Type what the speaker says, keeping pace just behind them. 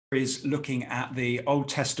is looking at the Old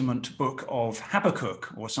Testament book of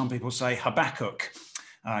Habakkuk, or some people say Habakkuk.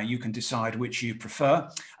 You can decide which you prefer.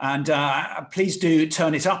 And please do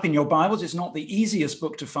turn it up in your Bibles. It's not the easiest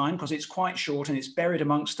book to find because it's quite short and it's buried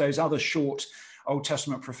amongst those other short Old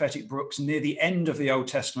Testament prophetic books near the end of the Old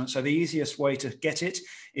Testament. So the easiest way to get it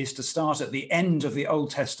is to start at the end of the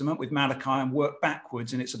Old Testament with Malachi and work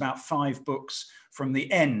backwards. And it's about 5 books from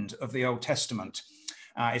the end of the Old Testament.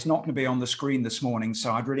 It's not going to be on the screen this morning,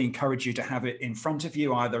 so I'd really encourage you to have it in front of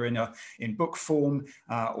you, either in book form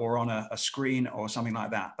or on a screen or something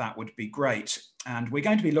like that. That would be great. And we're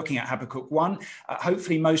going to be looking at Habakkuk 1.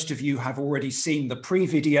 Hopefully most of you have already seen the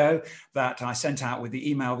pre-video that I sent out with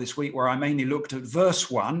the email this week, where I mainly looked at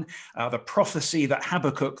verse 1, the prophecy that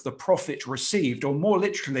Habakkuk the prophet received, or more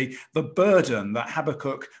literally, the burden that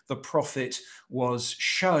Habakkuk the prophet was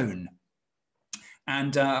shown.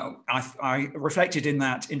 And I reflected in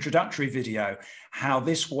that introductory video how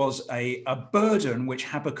this was a burden which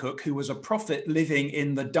Habakkuk, who was a prophet living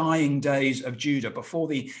in the dying days of Judah before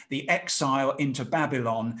the exile into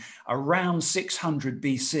Babylon around 600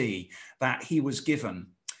 BC, that he was given.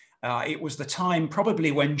 It was the time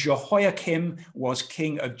probably when Jehoiakim was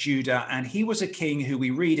king of Judah, and he was a king who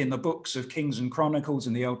we read in the books of Kings and Chronicles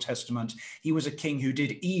in the Old Testament. He was a king who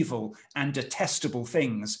did evil and detestable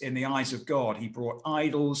things in the eyes of God. He brought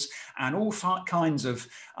idols and all kinds of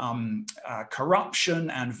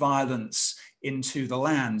corruption and violence into the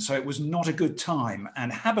land. So it was not a good time,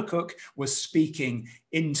 and Habakkuk was speaking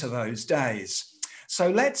into those days. So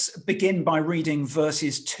let's begin by reading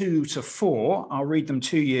verses 2 to 4. I'll read them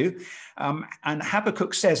to you. And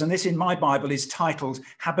Habakkuk says, and this in my Bible is titled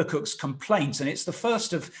Habakkuk's Complaint, and it's the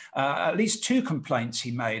first of at least 2 complaints he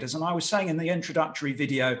made. As I was saying in the introductory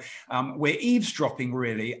video, we're eavesdropping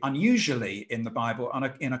really unusually in the Bible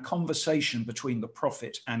in a conversation between the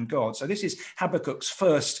prophet and God. So this is Habakkuk's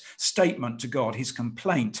first statement to God, his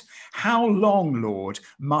complaint. How long, Lord,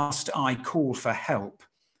 must I call for help?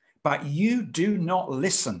 But you do not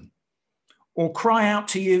listen, or cry out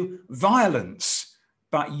to you violence,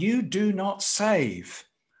 but you do not save.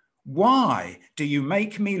 Why do you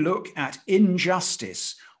make me look at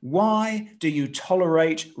injustice? Why do you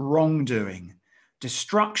tolerate wrongdoing?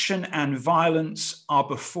 Destruction and violence are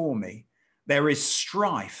before me. There is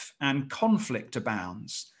strife and conflict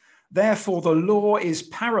abounds. Therefore the law is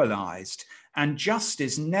paralyzed and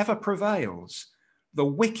justice never prevails. The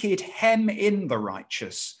wicked hem in the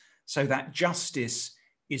righteous, so that justice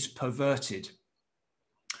is perverted.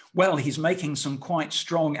 Well, he's making some quite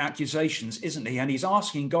strong accusations, isn't he? And he's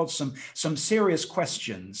asking God some serious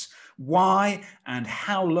questions. Why and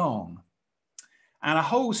how long? And a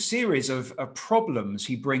whole series of problems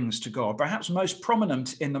he brings to God. Perhaps most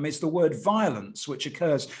prominent in them is the word violence, which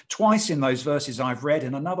occurs twice in those verses I've read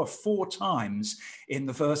and another 4 times in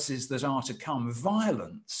the verses that are to come.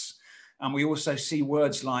 Violence. And we also see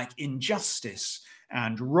words like injustice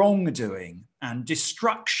and wrongdoing and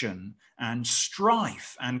destruction and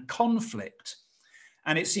strife and conflict.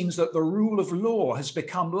 And it seems that the rule of law has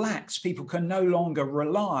become lax. People can no longer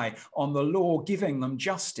rely on the law giving them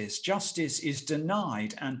justice. Justice is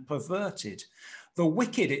denied and perverted. The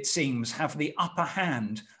wicked, it seems, have the upper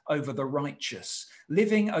hand over the righteous.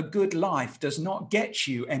 Living a good life does not get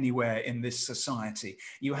you anywhere in this society.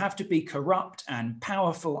 You have to be corrupt and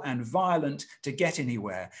powerful and violent to get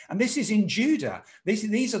anywhere. And this is in Judah.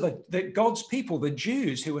 These are the God's people, the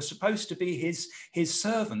Jews, who are supposed to be his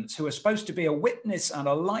servants, who are supposed to be a witness and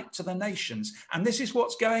a light to the nations. And this is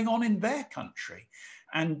what's going on in their country.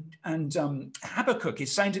 And Habakkuk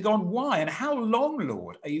is saying to God, why and how long,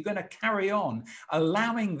 Lord, are you going to carry on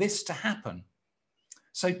allowing this to happen?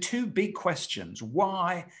 So 2 big questions,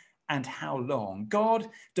 why and how long? God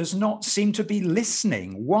does not seem to be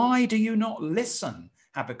listening. Why do you not listen?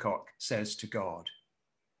 Habakkuk says to God.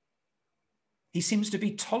 He seems to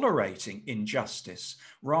be tolerating injustice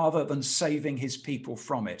rather than saving his people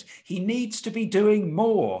from it. He needs to be doing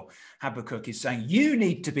more. Habakkuk is saying, you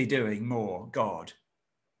need to be doing more, God.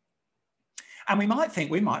 And we might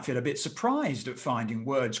feel a bit surprised at finding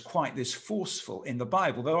words quite this forceful in the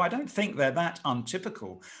Bible, though I don't think they're that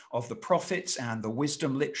untypical of the prophets and the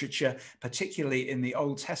wisdom literature, particularly in the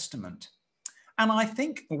Old Testament. And I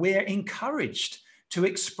think we're encouraged to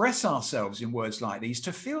express ourselves in words like these,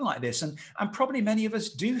 to feel like this. And probably many of us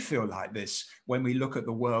do feel like this when we look at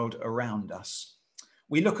the world around us.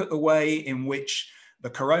 We look at the way in which the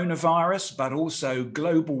coronavirus, but also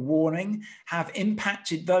global warming, have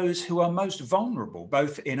impacted those who are most vulnerable,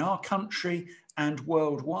 both in our country and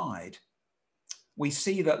worldwide. We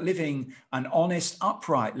see that living an honest,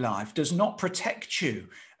 upright life does not protect you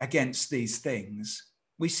against these things.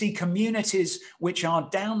 We see communities which are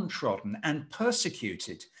downtrodden and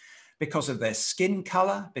persecuted because of their skin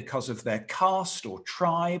color, because of their caste or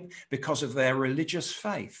tribe, because of their religious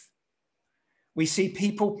faith. We see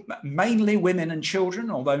people, mainly women and children,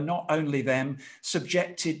 although not only them,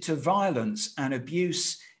 subjected to violence and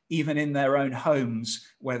abuse, even in their own homes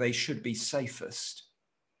where they should be safest.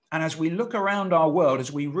 And as we look around our world,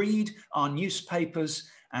 as we read our newspapers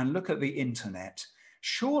and look at the internet,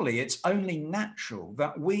 surely it's only natural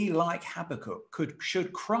that we, like Habakkuk,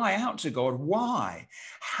 should cry out to God, why?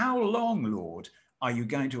 How long, Lord, are you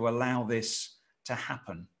going to allow this to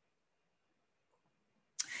happen?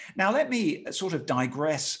 Now, let me sort of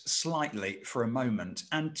digress slightly for a moment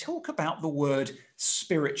and talk about the word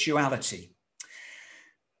spirituality.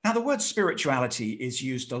 Now, the word spirituality is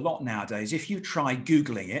used a lot nowadays. If you try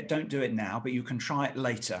Googling it, don't do it now, but you can try it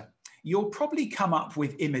later, you'll probably come up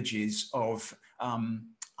with images of,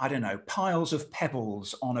 I don't know, piles of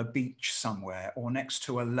pebbles on a beach somewhere or next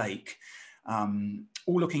to a lake,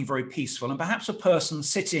 all looking very peaceful, and perhaps a person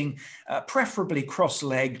sitting preferably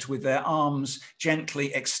cross-legged with their arms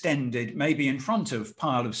gently extended, maybe in front of a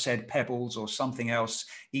pile of said pebbles or something else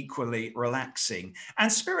equally relaxing.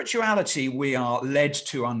 And spirituality, we are led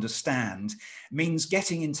to understand, means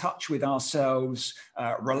getting in touch with ourselves,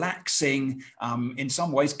 relaxing, in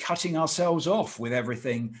some ways cutting ourselves off with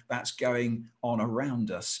everything that's going on around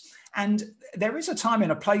us. And there is a time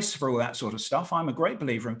and a place for all that sort of stuff. I'm a great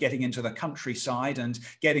believer in getting into the countryside and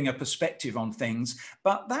getting a perspective on things,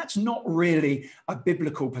 but that's not really a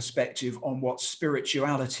biblical perspective on what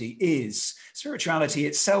spirituality is. Spirituality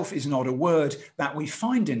itself is not a word that we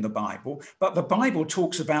find in the Bible, but the Bible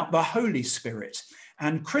talks about the Holy Spirit.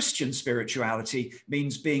 And Christian spirituality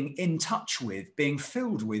means being in touch with, being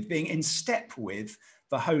filled with, being in step with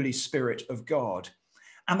the Holy Spirit of God.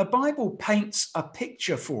 And the Bible paints a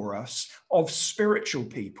picture for us of spiritual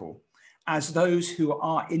people as those who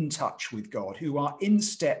are in touch with God, who are in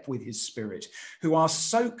step with his Spirit, who are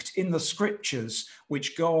soaked in the scriptures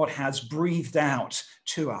which God has breathed out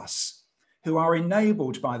to us, who are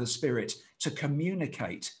enabled by the Spirit to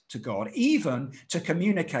communicate to God, even to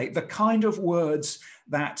communicate the kind of words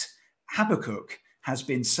that Habakkuk has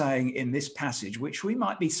been saying in this passage, which we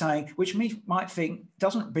might be saying, which we might think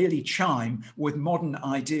doesn't really chime with modern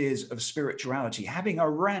ideas of spirituality, having a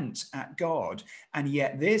rant at God. And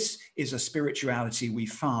yet this is a spirituality we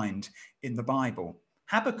find in the Bible.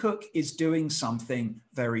 Habakkuk is doing something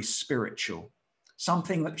very spiritual,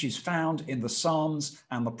 something that is found in the Psalms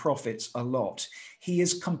and the prophets a lot. He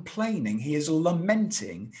is complaining, he is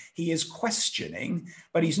lamenting, he is questioning,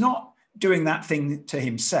 but he's not doing that thing to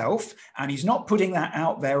himself, and he's not putting that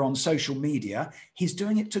out there on social media. He's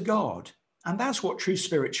doing it to God. And that's what true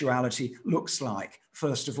spirituality looks like,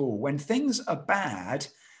 first of all. When things are bad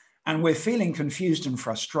and we're feeling confused and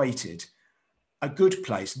frustrated, the good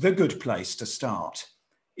place to start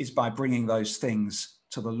is by bringing those things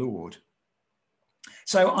to the Lord.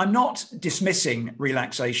 So I'm not dismissing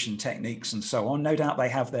relaxation techniques and so on. No doubt they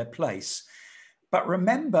have their place. But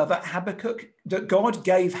remember that God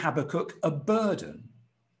gave Habakkuk a burden.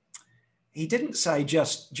 He didn't say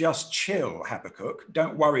just chill, Habakkuk.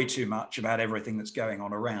 Don't worry too much about everything that's going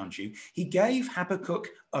on around you. He gave Habakkuk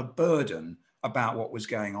a burden about what was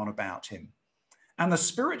going on about him. And the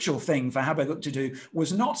spiritual thing for Habakkuk to do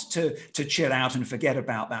was not to chill out and forget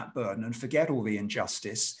about that burden and forget all the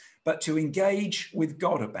injustice, but to engage with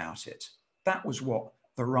God about it. That was what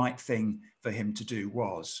the right thing for him to do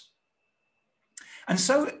was. And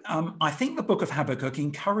so I think the book of Habakkuk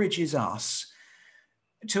encourages us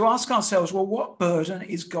to ask ourselves, well, what burden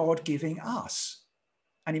is God giving us?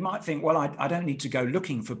 And you might think, well, I don't need to go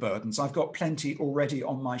looking for burdens. I've got plenty already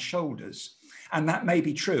on my shoulders. And that may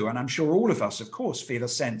be true. And I'm sure all of us, of course, feel a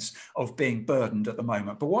sense of being burdened at the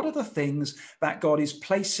moment. But what are the things that God is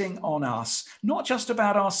placing on us, not just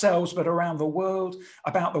about ourselves, but around the world,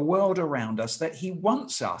 about the world around us, that he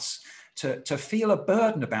wants us to feel a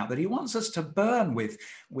burden about, that he wants us to burn with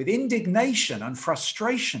indignation and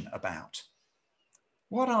frustration about?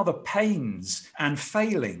 What are the pains and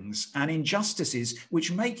failings and injustices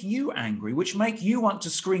which make you angry, which make you want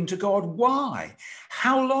to scream to God, why?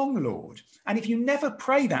 How long, Lord? And if you never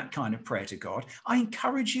pray that kind of prayer to God, I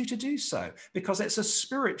encourage you to do so, because it's a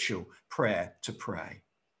spiritual prayer to pray.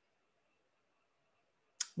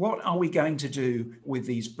 What are we going to do with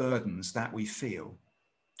these burdens that we feel?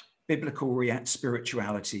 Biblical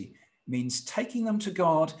spirituality means taking them to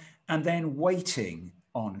God and then waiting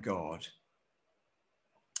on God.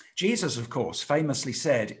 Jesus, of course, famously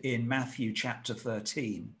said in Matthew chapter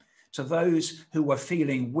 13, to those who were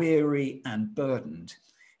feeling weary and burdened,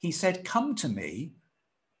 he said, "Come to me,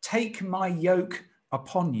 take my yoke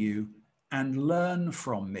upon you and learn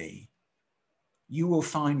from me. You will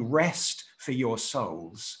find rest for your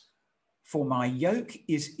souls, for my yoke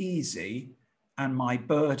is easy and my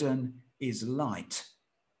burden is light.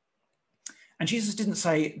 And Jesus didn't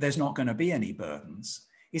say there's not going to be any burdens.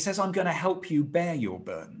 He says, I'm going to help you bear your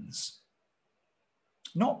burdens.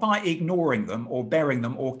 Not by ignoring them or bearing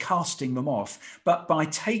them or casting them off, but by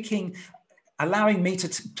allowing me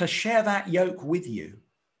to share that yoke with you.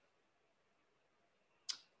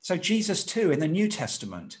 So Jesus too, in the New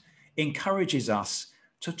Testament, encourages us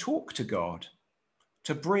to talk to God,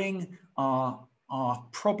 to bring our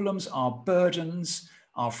problems, our burdens,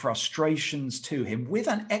 our frustrations to him with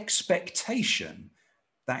an expectation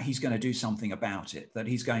that he's going to do something about it, that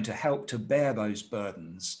he's going to help to bear those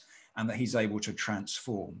burdens and that he's able to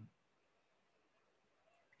transform.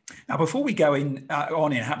 Now, before we go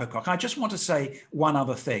on in Habakkuk, I just want to say one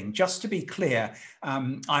other thing, just to be clear.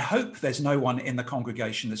 I hope there's no one in the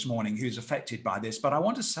congregation this morning who's affected by this, but I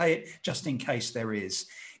want to say it just in case there is.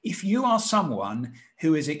 If you are someone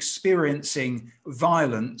who is experiencing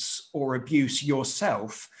violence or abuse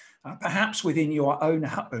yourself, perhaps within your own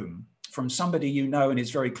home, from somebody you know and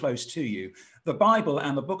is very close to you, the Bible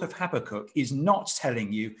and the book of Habakkuk is not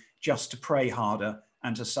telling you just to pray harder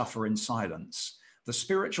and to suffer in silence. The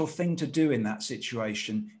spiritual thing to do in that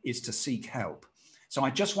situation is to seek help. So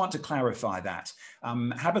I just want to clarify that.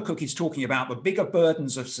 Habakkuk is talking about the bigger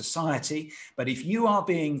burdens of society, but if you are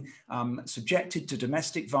being subjected to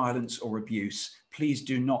domestic violence or abuse, please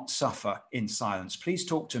do not suffer in silence. Please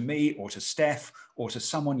talk to me or to Steph or to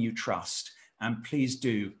someone you trust, and please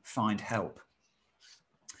do find help.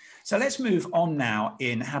 So let's move on now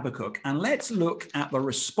in Habakkuk, and let's look at the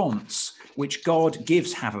response which God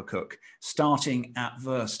gives Habakkuk, starting at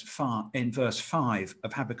verse 5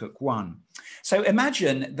 of Habakkuk 1. So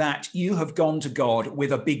imagine that you have gone to God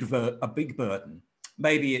with a big burden.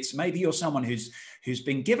 Maybe you're someone who's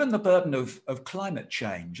been given the burden of climate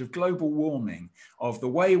change, of global warming, of the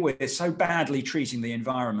way we're so badly treating the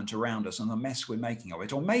environment around us and the mess we're making of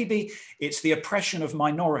it. Or maybe it's the oppression of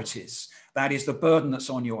minorities. That is the burden that's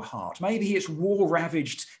on your heart. Maybe it's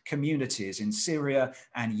war-ravaged communities in Syria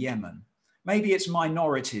and Yemen. Maybe it's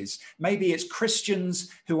minorities. Maybe it's Christians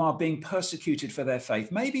who are being persecuted for their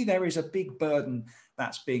faith. Maybe there is a big burden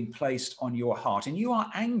that's being placed on your heart and you are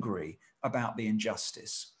angry about the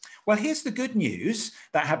injustice. Well, here's the good news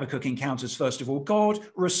that Habakkuk encounters. First of all, God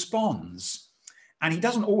responds. And he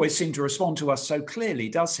doesn't always seem to respond to us so clearly,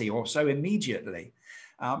 does he, or so immediately?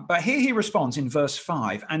 But here he responds in verse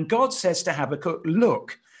 5. And God says to Habakkuk,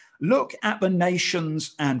 look at the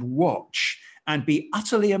nations and watch and be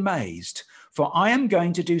utterly amazed, for I am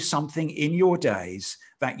going to do something in your days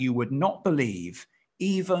that you would not believe,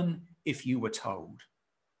 even if you were told.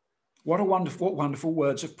 What wonderful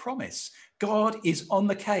words of promise. God is on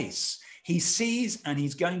the case. He sees and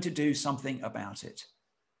he's going to do something about it.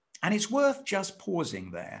 And it's worth just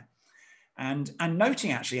pausing there and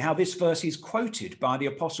noting actually how this verse is quoted by the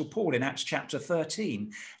Apostle Paul in Acts chapter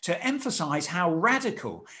 13 to emphasize how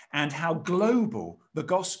radical and how global the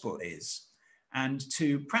gospel is, and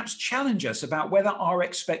to perhaps challenge us about whether our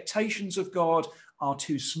expectations of God are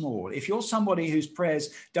too small. If you're somebody whose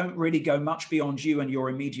prayers don't really go much beyond you and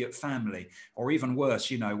your immediate family, or even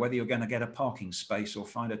worse, whether you're going to get a parking space or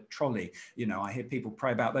find a trolley, I hear people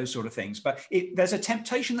pray about those sort of things. But there's a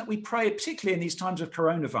temptation that we pray, particularly in these times of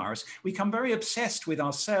coronavirus. We become very obsessed with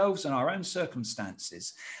ourselves and our own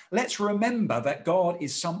circumstances. Let's remember that God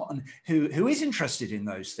is someone who is interested in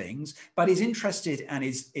those things, but is interested and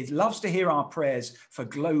loves to hear our prayers for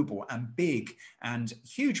global and big and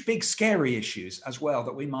huge, big, scary issues as well,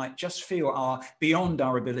 that we might just feel are beyond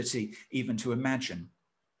our ability even to imagine.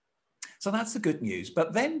 So that's the good news.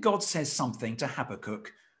 But then God says something to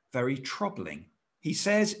Habakkuk very troubling. He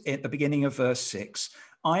says at the beginning of verse 6,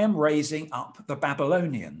 I am raising up the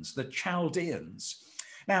Babylonians, the Chaldeans.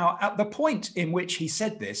 Now, at the point in which he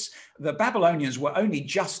said this, the Babylonians were only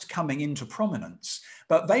just coming into prominence,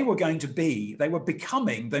 but they were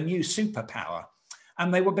becoming the new superpower.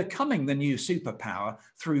 And they were becoming the new superpower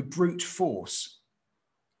through brute force.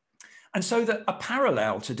 And so that a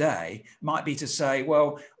parallel today might be to say,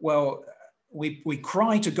 we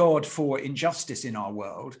cry to God for injustice in our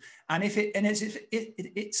world. And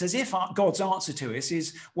it's as if God's answer to us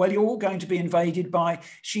is, well, you're all going to be invaded by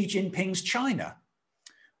Xi Jinping's China.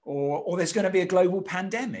 Or there's going to be a global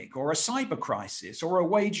pandemic or a cyber crisis or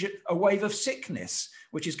a wave of sickness,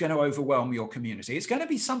 which is going to overwhelm your community. It's going to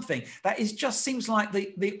be something that just seems like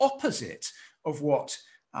the opposite of what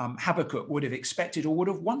Habakkuk would have expected or would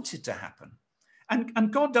have wanted to happen.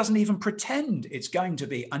 And God doesn't even pretend it's going to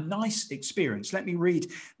be a nice experience. Let me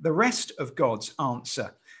read the rest of God's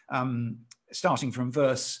answer, starting from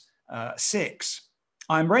verse 6.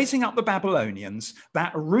 I'm raising up the Babylonians,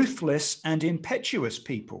 that ruthless and impetuous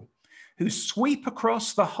people, who sweep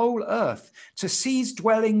across the whole earth to seize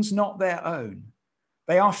dwellings not their own.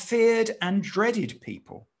 They are feared and dreaded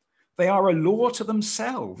people. They are a law to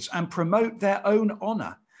themselves and promote their own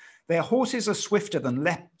honor. Their horses are swifter than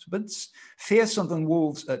leopards, fiercer than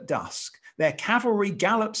wolves at dusk. Their cavalry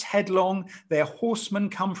gallops headlong, their horsemen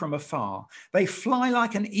come from afar. They fly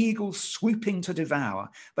like an eagle swooping to devour.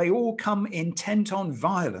 They all come intent on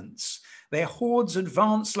violence. Their hordes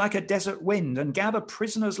advance like a desert wind and gather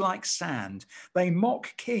prisoners like sand. They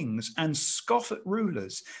mock kings and scoff at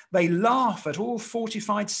rulers. They laugh at all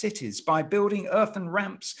fortified cities by building earthen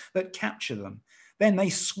ramps that capture them. Then they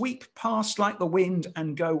sweep past like the wind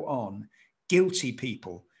and go on. Guilty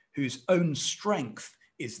people whose own strength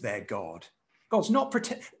is their God. God's not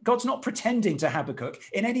pretending to Habakkuk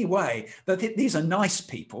in any way that these are nice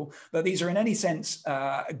people, that these are in any sense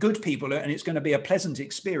good people and it's going to be a pleasant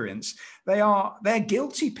experience. They're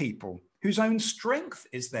guilty people whose own strength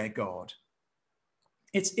is their God.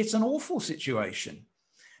 It's an awful situation.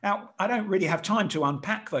 Now, I don't really have time to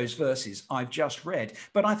unpack those verses I've just read,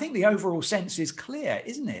 but I think the overall sense is clear,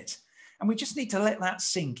 isn't it? And we just need to let that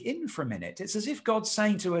sink in for a minute. It's as if God's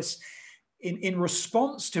saying to us, in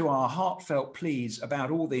response to our heartfelt pleas about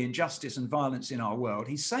all the injustice and violence in our world,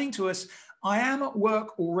 he's saying to us, I am at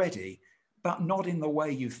work already, but not in the way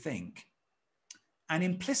you think. And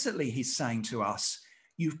implicitly, he's saying to us,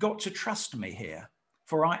 you've got to trust me here,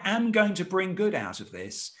 for I am going to bring good out of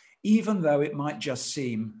this, even though it might just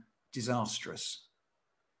seem disastrous.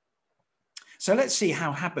 So let's see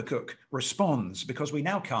how Habakkuk responds, because we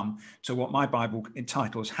now come to what my Bible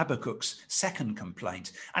entitles Habakkuk's second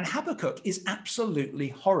complaint. And Habakkuk is absolutely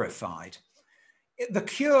horrified. The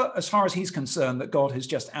cure, as far as he's concerned, that God has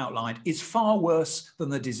just outlined is far worse than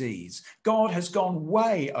the disease. God has gone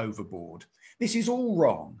way overboard. This is all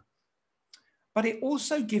wrong. But it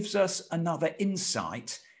also gives us another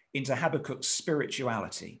insight into Habakkuk's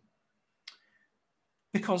spirituality.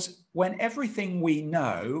 Because when everything we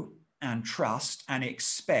know and trust and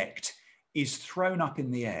expect is thrown up in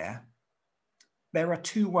the air, there are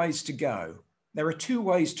two ways to go. There are two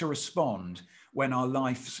ways to respond when our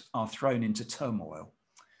lives are thrown into turmoil.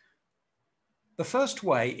 The first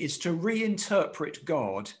way is to reinterpret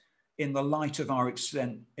God in the light of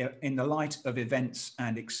events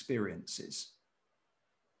and experiences.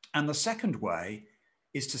 And the second way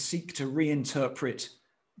is to seek to reinterpret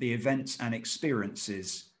the events and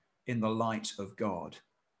experiences in the light of God.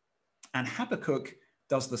 And Habakkuk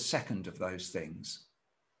does the second of those things.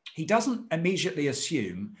 He doesn't immediately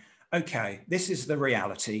assume, okay, this is the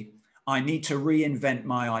reality. I need to reinvent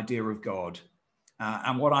my idea of God.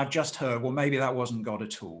 And what I've just heard, well, maybe that wasn't God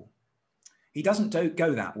at all. He doesn't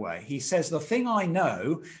go that way. He says, the thing I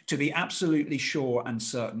know to be absolutely sure and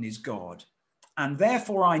certain is God. And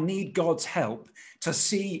therefore, I need God's help to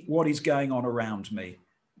see what is going on around me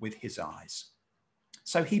with his eyes.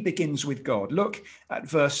 So he begins with God. Look at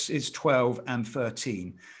verses 12 and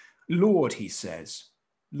 13. Lord, he says,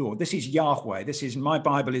 Lord, this is Yahweh. My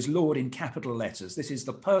Bible is Lord in capital letters. This is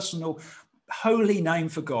the personal, holy name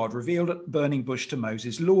for God revealed at burning bush to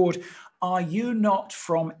Moses. Lord, are you not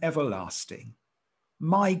from everlasting?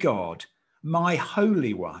 My God, my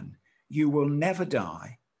Holy One, you will never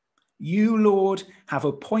die. You, Lord, have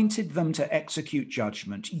appointed them to execute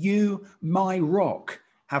judgment. You, my rock,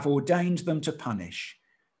 have ordained them to punish.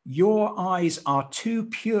 Your eyes are too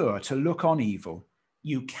pure to look on evil.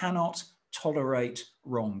 You cannot tolerate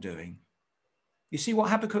wrongdoing. You see what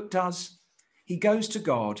Habakkuk does? He goes to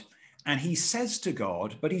God and he says to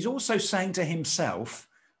God, but he's also saying to himself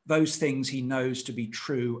those things he knows to be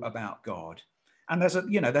true about God. And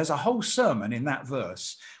there's a whole sermon in that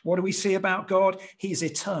verse. What do we see about God? He's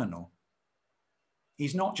eternal.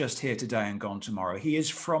 He's not just here today and gone tomorrow. He is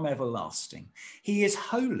from everlasting. He is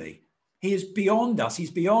holy. He is beyond us.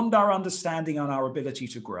 He's beyond our understanding and our ability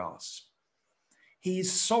to grasp. He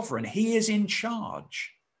is sovereign. He is in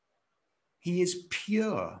charge. He is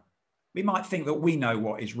pure. We might think that we know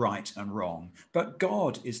what is right and wrong, but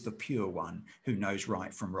God is the pure one who knows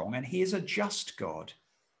right from wrong, and he is a just God.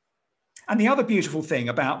 And the other beautiful thing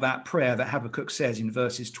about that prayer that Habakkuk says in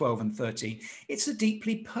verses 12 and 13, it's a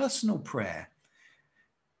deeply personal prayer.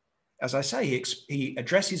 As I say, he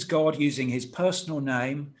addresses God using his personal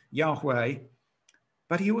name, Yahweh,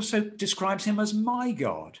 but he also describes him as my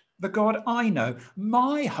God, the God I know,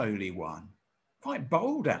 my Holy One. Quite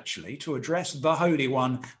bold, actually, to address the Holy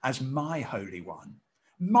One as my Holy One,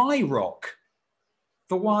 my rock,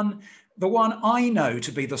 the one I know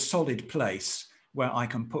to be the solid place where I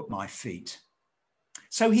can put my feet.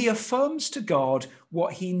 So he affirms to God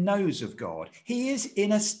what he knows of God. He is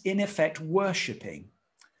in effect worshipping,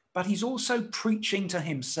 but he's also preaching to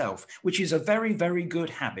himself, which is a very, very good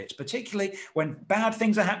habit, particularly when bad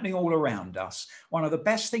things are happening all around us. One of the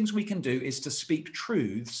best things we can do is to speak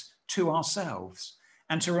truths to ourselves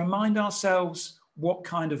and to remind ourselves what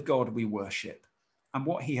kind of God we worship and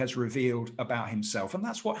what he has revealed about himself. And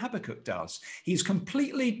that's what Habakkuk does. He's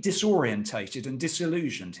completely disorientated and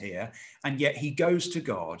disillusioned here, and yet he goes to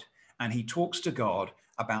God and he talks to God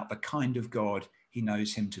about the kind of God he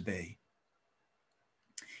knows him to be.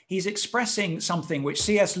 He's expressing something which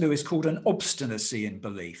C.S. Lewis called an obstinacy in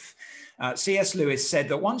belief. C.S. Lewis said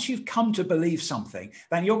that once you've come to believe something,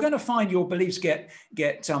 then you're going to find your beliefs get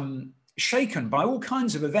shaken by all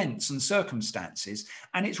kinds of events and circumstances.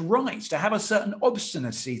 And it's right to have a certain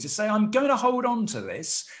obstinacy to say, I'm going to hold on to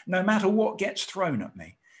this no matter what gets thrown at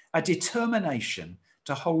me. A determination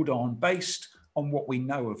to hold on based on what we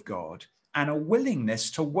know of God, and a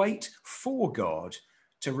willingness to wait for God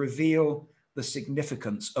to reveal the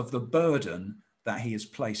significance of the burden that he has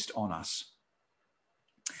placed on us.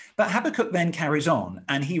 But Habakkuk then carries on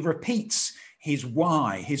and he repeats his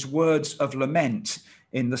why, his words of lament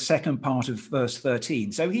in the second part of verse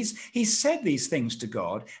 13. So he's said these things to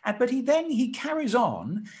God, but he carries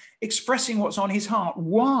on expressing what's on his heart.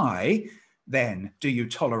 Why then do you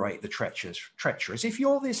tolerate the treacherous? If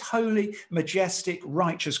you're this holy, majestic,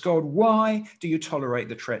 righteous God, why do you tolerate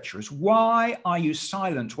the treacherous? Why are you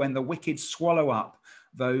silent when the wicked swallow up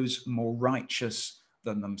those more righteous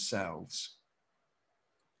than themselves?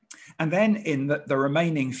 And then in the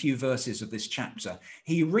remaining few verses of this chapter,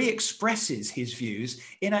 he re-expresses his views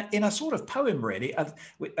in a sort of poem, really,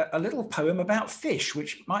 a little poem about fish,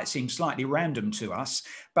 which might seem slightly random to us,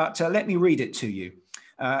 but let me read it to you.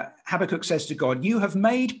 Habakkuk says to God, you have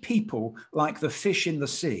made people like the fish in the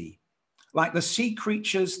sea, like the sea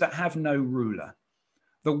creatures that have no ruler.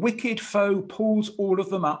 The wicked foe pulls all of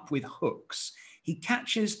them up with hooks. He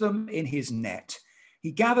catches them in his net.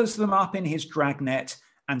 He gathers them up in his dragnet,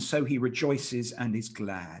 and so he rejoices and is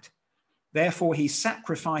glad. Therefore he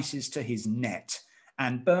sacrifices to his net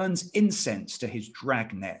and burns incense to his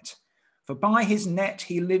dragnet. For by his net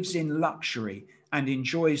he lives in luxury and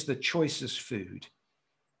enjoys the choicest food.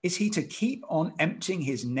 Is he to keep on emptying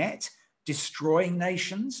his net, destroying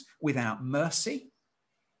nations without mercy?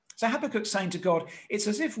 So Habakkuk's saying to God, it's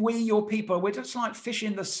as if we, your people, we're just like fish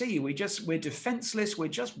in the sea. We're defenseless. We're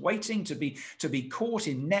just waiting to be caught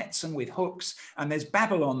in nets and with hooks. And there's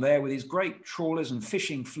Babylon there with his great trawlers and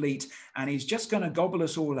fishing fleet, and he's just going to gobble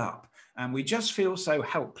us all up. And we just feel so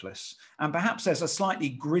helpless. And perhaps there's a slightly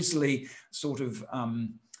grisly sort of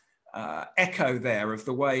echo there of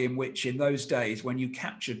the way in which in those days, when you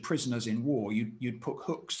captured prisoners in war, you'd put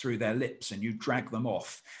hooks through their lips and you'd drag them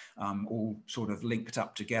off, all sort of linked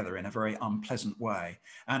up together in a very unpleasant way.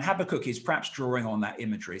 And Habakkuk is perhaps drawing on that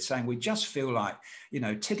imagery, saying we just feel like,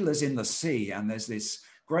 Tiddler's in the sea and there's this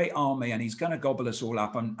great army and he's going to gobble us all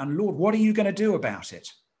up. And Lord, what are you going to do about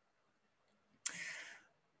it?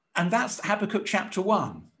 And that's Habakkuk chapter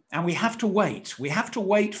 1. And we have to wait. We have to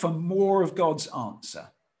wait for more of God's answer.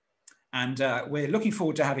 And we're looking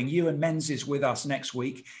forward to having Ewan Menzies with us next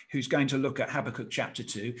week, who's going to look at Habakkuk chapter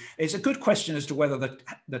 2. It's a good question as to whether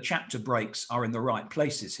the chapter breaks are in the right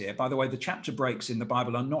places here. By the way, the chapter breaks in the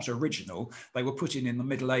Bible are not original. They were put in the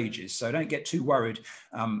Middle Ages, so don't get too worried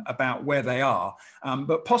about where they are.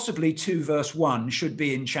 But possibly 2 verse 1 should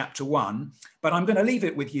be in chapter 1. But I'm going to leave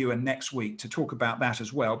it with you and next week to talk about that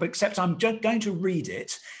as well. But except I'm just going to read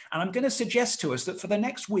it, and I'm going to suggest to us that for the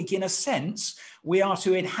next week, in a sense, we are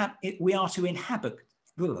to inhabit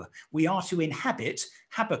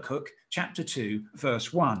Habakkuk chapter 2,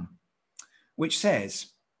 verse 1, which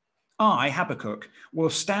says, I, Habakkuk,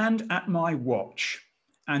 will stand at my watch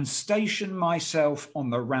and station myself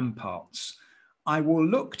on the ramparts. I will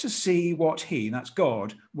look to see what he, that's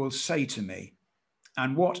God, will say to me,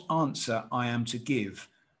 and what answer I am to give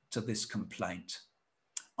to this complaint.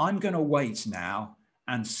 I'm going to wait now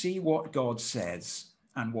and see what God says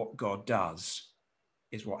and what God does,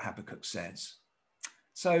 is what Habakkuk says.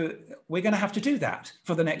 So we're going to have to do that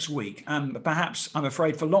for the next week, and perhaps, I'm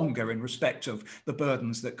afraid, for longer in respect of the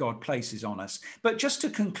burdens that God places on us. But just to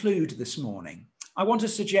conclude this morning, I want to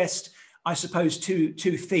suggest, I suppose, two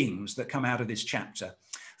themes that come out of this chapter.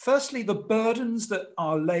 Firstly, the burdens that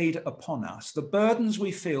are laid upon us, the burdens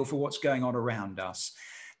we feel for what's going on around us,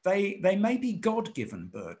 they may be God-given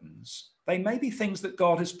burdens. They may be things that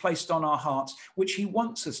God has placed on our hearts, which he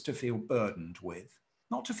wants us to feel burdened with.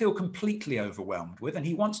 not to feel completely overwhelmed with. And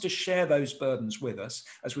he wants to share those burdens with us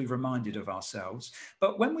as we're reminded of ourselves.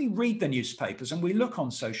 But when we read the newspapers and we look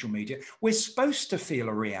on social media, we're supposed to feel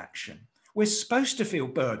a reaction. We're supposed to feel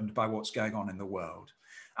burdened by what's going on in the world.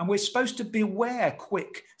 And we're supposed to beware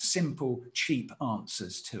quick, simple, cheap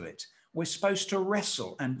answers to it. We're supposed to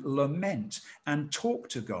wrestle and lament and talk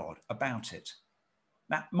to God about it.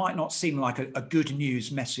 That might not seem like a good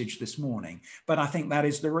news message this morning, but I think that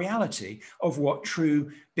is the reality of what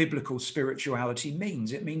true biblical spirituality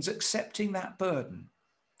means. It means accepting that burden,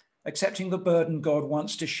 accepting the burden God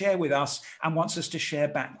wants to share with us and wants us to share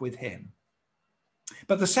back with him.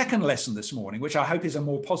 But the second lesson this morning, which I hope is a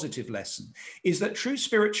more positive lesson, is that true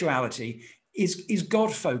spirituality is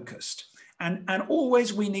God-focused. And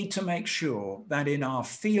always we need to make sure that in our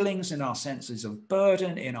feelings, in our senses of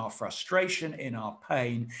burden, in our frustration, in our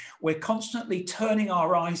pain, we're constantly turning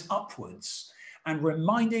our eyes upwards and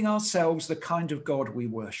reminding ourselves the kind of God we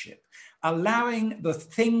worship, allowing the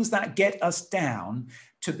things that get us down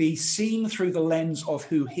to be seen through the lens of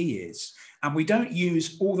who he is. And we don't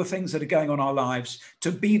use all the things that are going on in our lives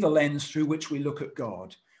to be the lens through which we look at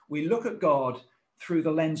God. We look at God through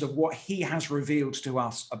the lens of what he has revealed to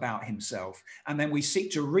us about himself. And then we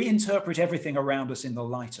seek to reinterpret everything around us in the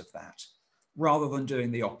light of that, rather than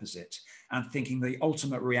doing the opposite and thinking the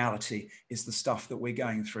ultimate reality is the stuff that we're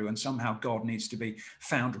going through and somehow God needs to be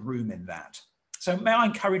found room in that. So may I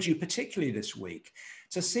encourage you, particularly this week,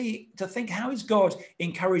 to think, how is God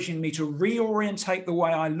encouraging me to reorientate the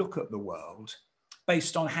way I look at the world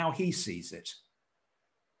based on how he sees it?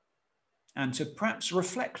 And to perhaps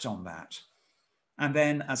reflect on that. And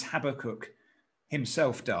then, as Habakkuk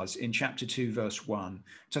himself does in chapter 2, verse 1,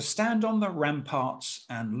 to stand on the ramparts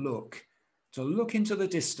and to look into the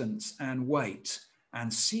distance and wait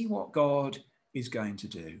and see what God is going to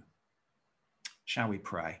do. Shall we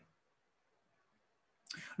pray?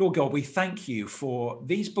 Lord God, we thank you for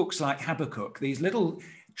these books like Habakkuk, these little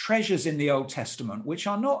treasures in the Old Testament, which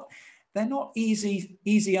they're not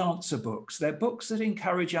easy answer books. They're books that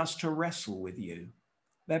encourage us to wrestle with you.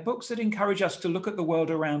 They're books that encourage us to look at the world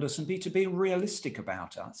around us and to be realistic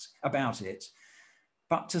about it,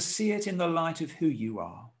 but to see it in the light of who you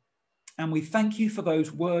are. And we thank you for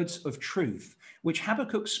those words of truth, which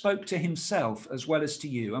Habakkuk spoke to himself as well as to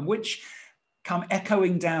you, and which come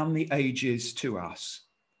echoing down the ages to us.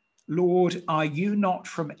 Lord, are you not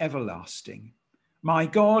from everlasting? My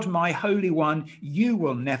God, my Holy One, you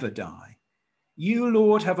will never die. You,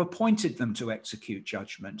 Lord, have appointed them to execute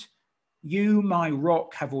judgment. You, my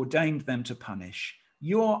rock, have ordained them to punish.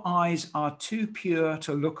 Your eyes are too pure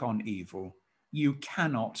to look on evil. You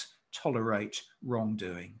cannot tolerate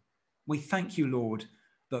wrongdoing. We thank you, Lord,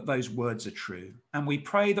 that those words are true. And we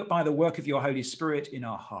pray that by the work of your Holy Spirit in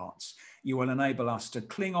our hearts, you will enable us to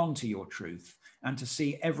cling on to your truth and to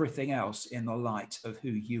see everything else in the light of who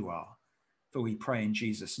you are. For we pray in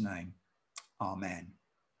Jesus' name. Amen.